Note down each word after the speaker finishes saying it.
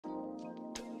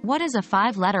What is a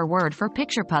 5-letter word for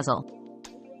picture puzzle?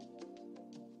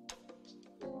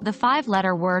 The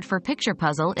 5-letter word for picture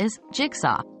puzzle is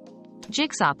jigsaw.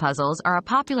 Jigsaw puzzles are a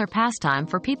popular pastime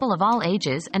for people of all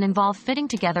ages and involve fitting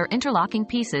together interlocking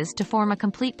pieces to form a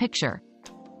complete picture.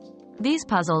 These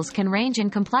puzzles can range in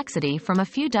complexity from a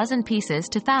few dozen pieces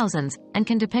to thousands, and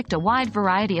can depict a wide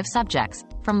variety of subjects,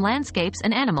 from landscapes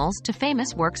and animals to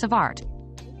famous works of art.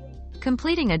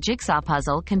 Completing a jigsaw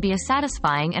puzzle can be a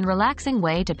satisfying and relaxing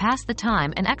way to pass the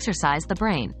time and exercise the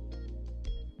brain.